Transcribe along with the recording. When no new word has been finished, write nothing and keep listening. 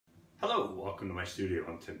Hello, welcome to my studio.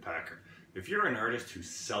 I'm Tim Packer. If you're an artist who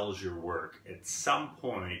sells your work, at some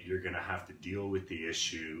point you're going to have to deal with the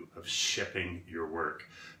issue of shipping your work.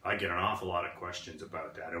 I get an awful lot of questions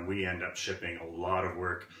about that, and we end up shipping a lot of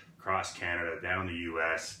work across Canada, down the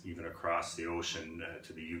US, even across the ocean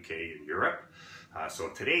to the UK and Europe. So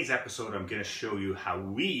in today's episode, I'm going to show you how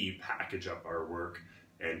we package up our work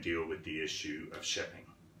and deal with the issue of shipping.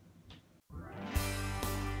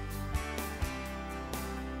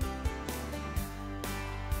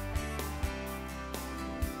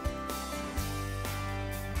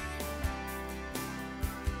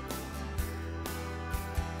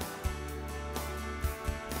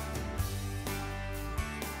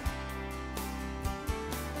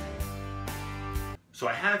 So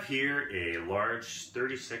I have here a large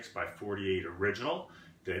 36 by 48 original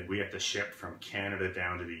that we have to ship from Canada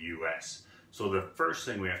down to the US. So the first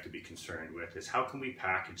thing we have to be concerned with is how can we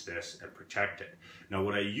package this and protect it? Now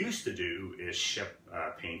what I used to do is ship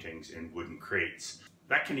paintings in wooden crates.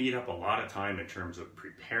 That can eat up a lot of time in terms of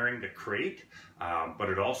preparing the crate, but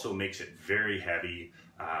it also makes it very heavy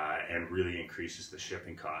and really increases the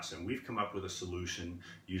shipping costs. And we've come up with a solution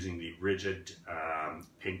using the rigid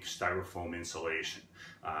pink styrofoam insulation.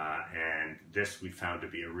 And this we found to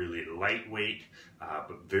be a really lightweight,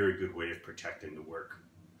 but very good way of protecting the work.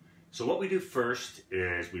 So what we do first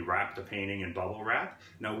is we wrap the painting in bubble wrap.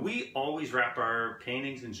 Now we always wrap our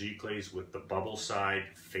paintings and giclées with the bubble side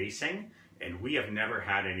facing, and we have never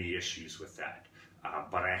had any issues with that.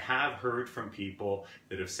 But I have heard from people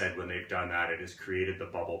that have said when they've done that, it has created the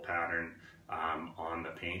bubble pattern on the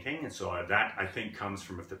painting. And so that, I think, comes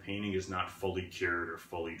from if the painting is not fully cured or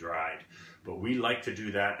fully dried. But we like to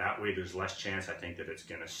do that. That way there's less chance, I think, that it's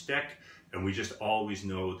going to stick. And we just always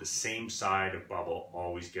know the same side of bubble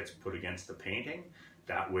always gets put against the painting.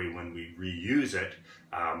 That way when we reuse it,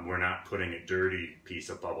 we're not putting a dirty piece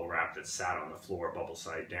of bubble wrap that sat on the floor bubble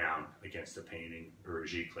side down against the painting or a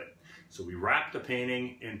giclée. So we wrap the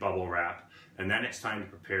painting in bubble wrap, and then it's time to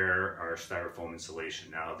prepare our styrofoam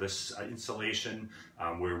insulation. Now this insulation,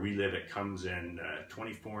 where we live, it comes in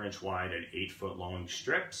 24-inch wide and 8-foot long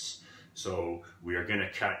strips. So we are going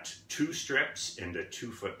to cut 2 strips into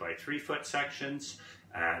 2-foot by 3-foot sections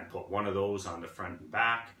and put one of those on the front and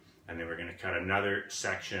back. And then we're going to cut another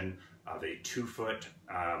section of a 2-foot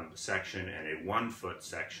section and a 1-foot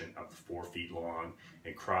section of 4 feet long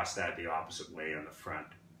and cross that the opposite way on the front.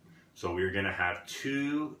 So we're going to have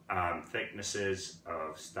 2 thicknesses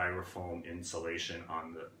of styrofoam insulation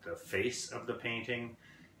on the face of the painting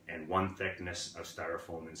and 1 thickness of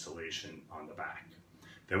styrofoam insulation on the back.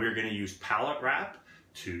 Then we're going to use pallet wrap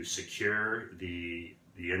to secure the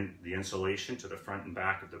insulation to the front and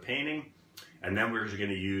back of the painting. And then we're going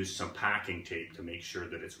to use some packing tape to make sure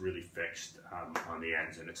that it's really fixed on the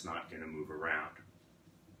ends and it's not going to move around.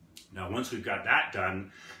 Now once we've got that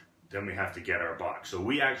done, then we have to get our box. So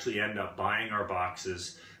we actually end up buying our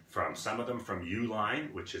boxes from some of them from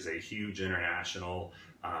Uline, which is a huge international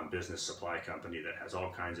business supply company that has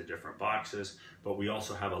all kinds of different boxes. But we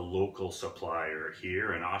also have a local supplier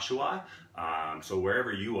here in Oshawa. So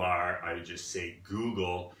wherever you are, I would just say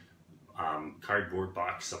Google cardboard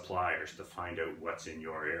box suppliers to find out what's in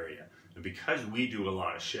your area. And because we do a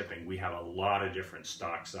lot of shipping, we have a lot of different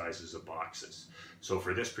stock sizes of boxes. So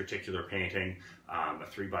for this particular painting, a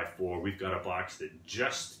 3x4, we've got a box that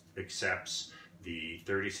just accepts the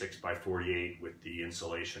 36 by 48 with the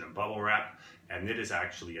insulation and bubble wrap, and it is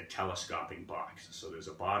actually a telescoping box. So there's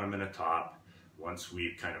a bottom and a top. Once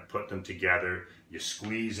we've kind of put them together, you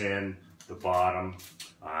squeeze in the bottom,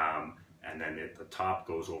 and then the top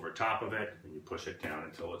goes over top of it, and you push it down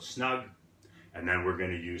until it's snug. And then we're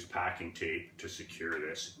going to use packing tape to secure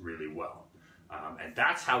this really well. And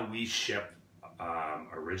that's how we ship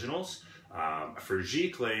originals. For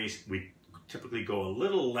giclées, we typically go a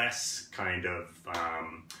little less kind of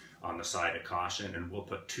on the side of caution, and we'll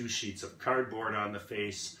put 2 sheets of cardboard on the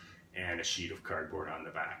face and a sheet of cardboard on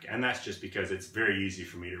the back. And that's just because it's very easy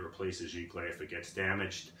for me to replace a giclée if it gets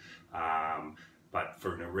damaged. But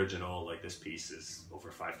for an original, like this piece is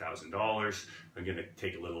over $5,000, I'm going to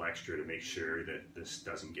take a little extra to make sure that this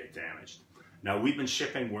doesn't get damaged. Now we've been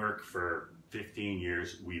shipping work for 15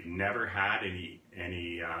 years. We've never had any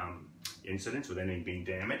incidents with anything being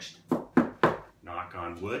damaged. Knock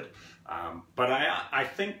on wood. But I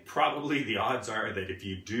think probably the odds are that if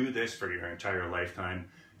you do this for your entire lifetime,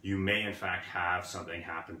 you may in fact have something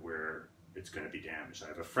happen where it's going to be damaged. I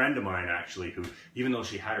have a friend of mine actually who, even though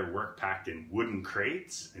she had her work packed in wooden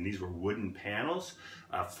crates, and these were wooden panels,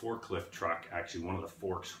 a forklift truck, actually one of the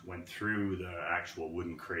forks went through the actual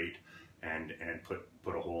wooden crate and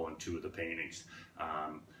put a hole in 2 of the paintings.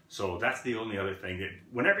 So that's the only other thing, that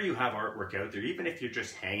whenever you have artwork out there, even if you're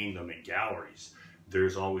just hanging them in galleries,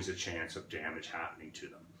 there's always a chance of damage happening to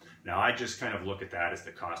them. Now, I just kind of look at that as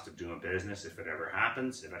the cost of doing business. If it ever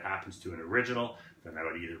happens, if it happens to an original, then I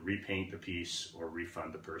would either repaint the piece or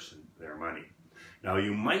refund the person their money. Now,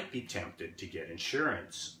 you might be tempted to get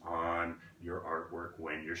insurance on your artwork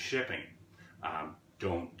when you're shipping.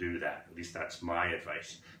 Don't do that. At least that's my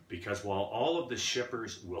advice. Because while all of the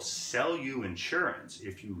shippers will sell you insurance,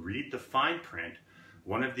 if you read the fine print,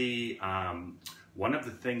 one of the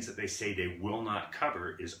things that they say they will not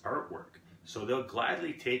cover is artwork. So they'll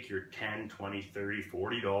gladly take your $10, $20, $30,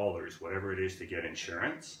 $40, whatever it is, to get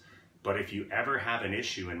insurance. But if you ever have an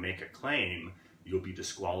issue and make a claim, you'll be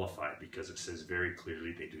disqualified, because it says very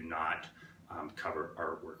clearly they do not cover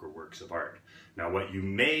artwork or works of art. Now, what you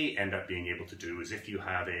may end up being able to do is, if you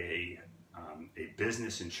have a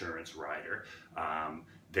business insurance rider,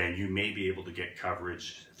 then you may be able to get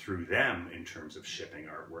coverage through them in terms of shipping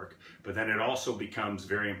artwork. But then it also becomes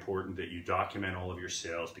very important that you document all of your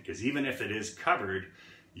sales, because even if it is covered,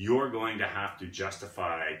 you're going to have to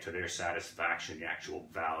justify to their satisfaction the actual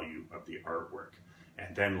value of the artwork.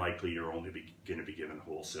 And then likely you're only going to be given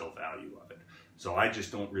wholesale value of it. So I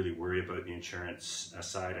just don't really worry about the insurance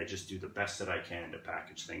side. I just do the best that I can to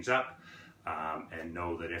package things up, and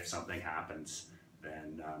know that if something happens,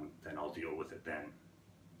 then I'll deal with it then.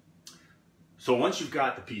 So once you've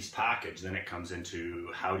got the piece packaged, then it comes into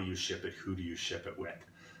how do you ship it, who do you ship it with.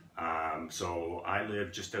 So I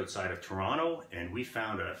live just outside of Toronto, and we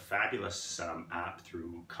found a fabulous app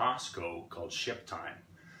through Costco called ShipTime.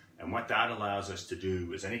 And what that allows us to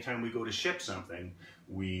do is, anytime we go to ship something,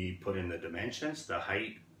 we put in the dimensions, the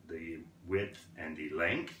height, the width, and the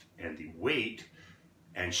length, and the weight,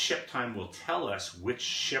 and ShipTime will tell us which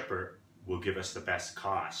shipper will give us the best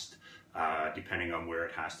cost, depending on where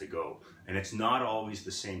it has to go. And it's not always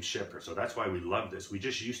the same shipper, so that's why we love this. We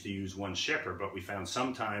just used to use one shipper, but we found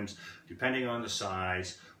sometimes, depending on the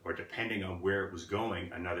size or depending on where it was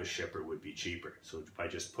going, another shipper would be cheaper. So by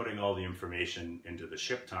just putting all the information into the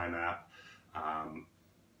ShipTime app,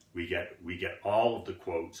 we get all of the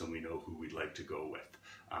quotes, and we know who we'd like to go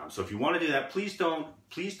with. So if you want to do that, please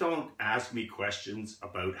don't ask me questions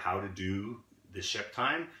about how to do the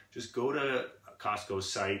ShipTime. Just go to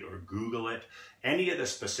Costco's site or Google it. Any of the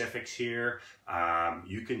specifics here,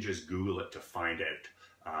 you can just Google it to find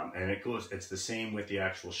out. And it's the same with the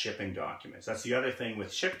actual shipping documents. That's the other thing with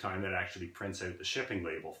ShipTime, that actually prints out the shipping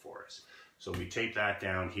label for us. So we tape that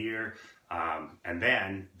down here, and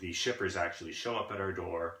then the shippers actually show up at our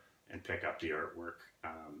door and pick up the artwork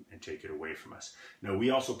and take it away from us. Now, we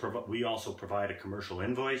also provide a commercial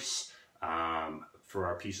invoice for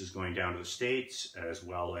our pieces going down to the States, as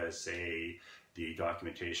well as the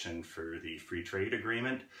documentation for the free trade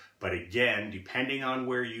agreement. But again, depending on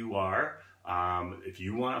where you are, if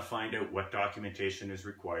you want to find out what documentation is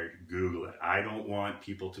required, Google it. I don't want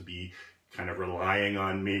people to be kind of relying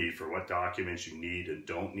on me for what documents you need and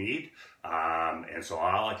don't need. And so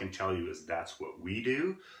all I can tell you is that's what we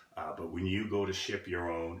do. But when you go to ship your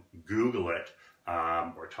own, Google it,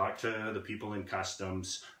 or talk to the people in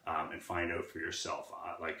customs and find out for yourself.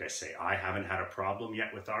 Like I say, I haven't had a problem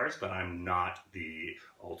yet with ours, but I'm not the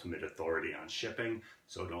ultimate authority on shipping,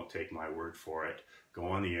 so don't take my word for it. Go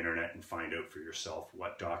on the internet and find out for yourself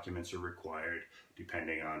what documents are required,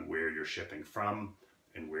 depending on where you're shipping from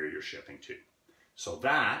and where you're shipping to. So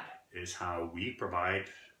that is how we provide,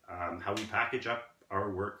 how we package up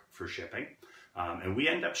our work for shipping. And we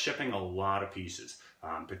end up shipping a lot of pieces,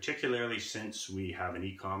 particularly since we have an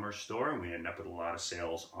e-commerce store and we end up with a lot of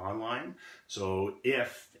sales online. So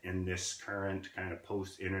if in this current kind of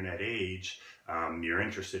post-internet age, you're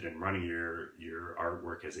interested in running your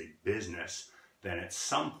artwork as a business, then at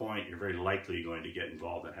some point you're very likely going to get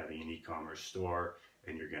involved in having an e-commerce store,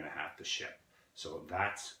 and you're going to have to ship. So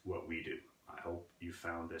that's what we do. I hope you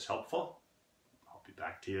found this helpful. I'll be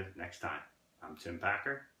back to you next time. I'm Tim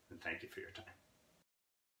Packer, and thank you for your time.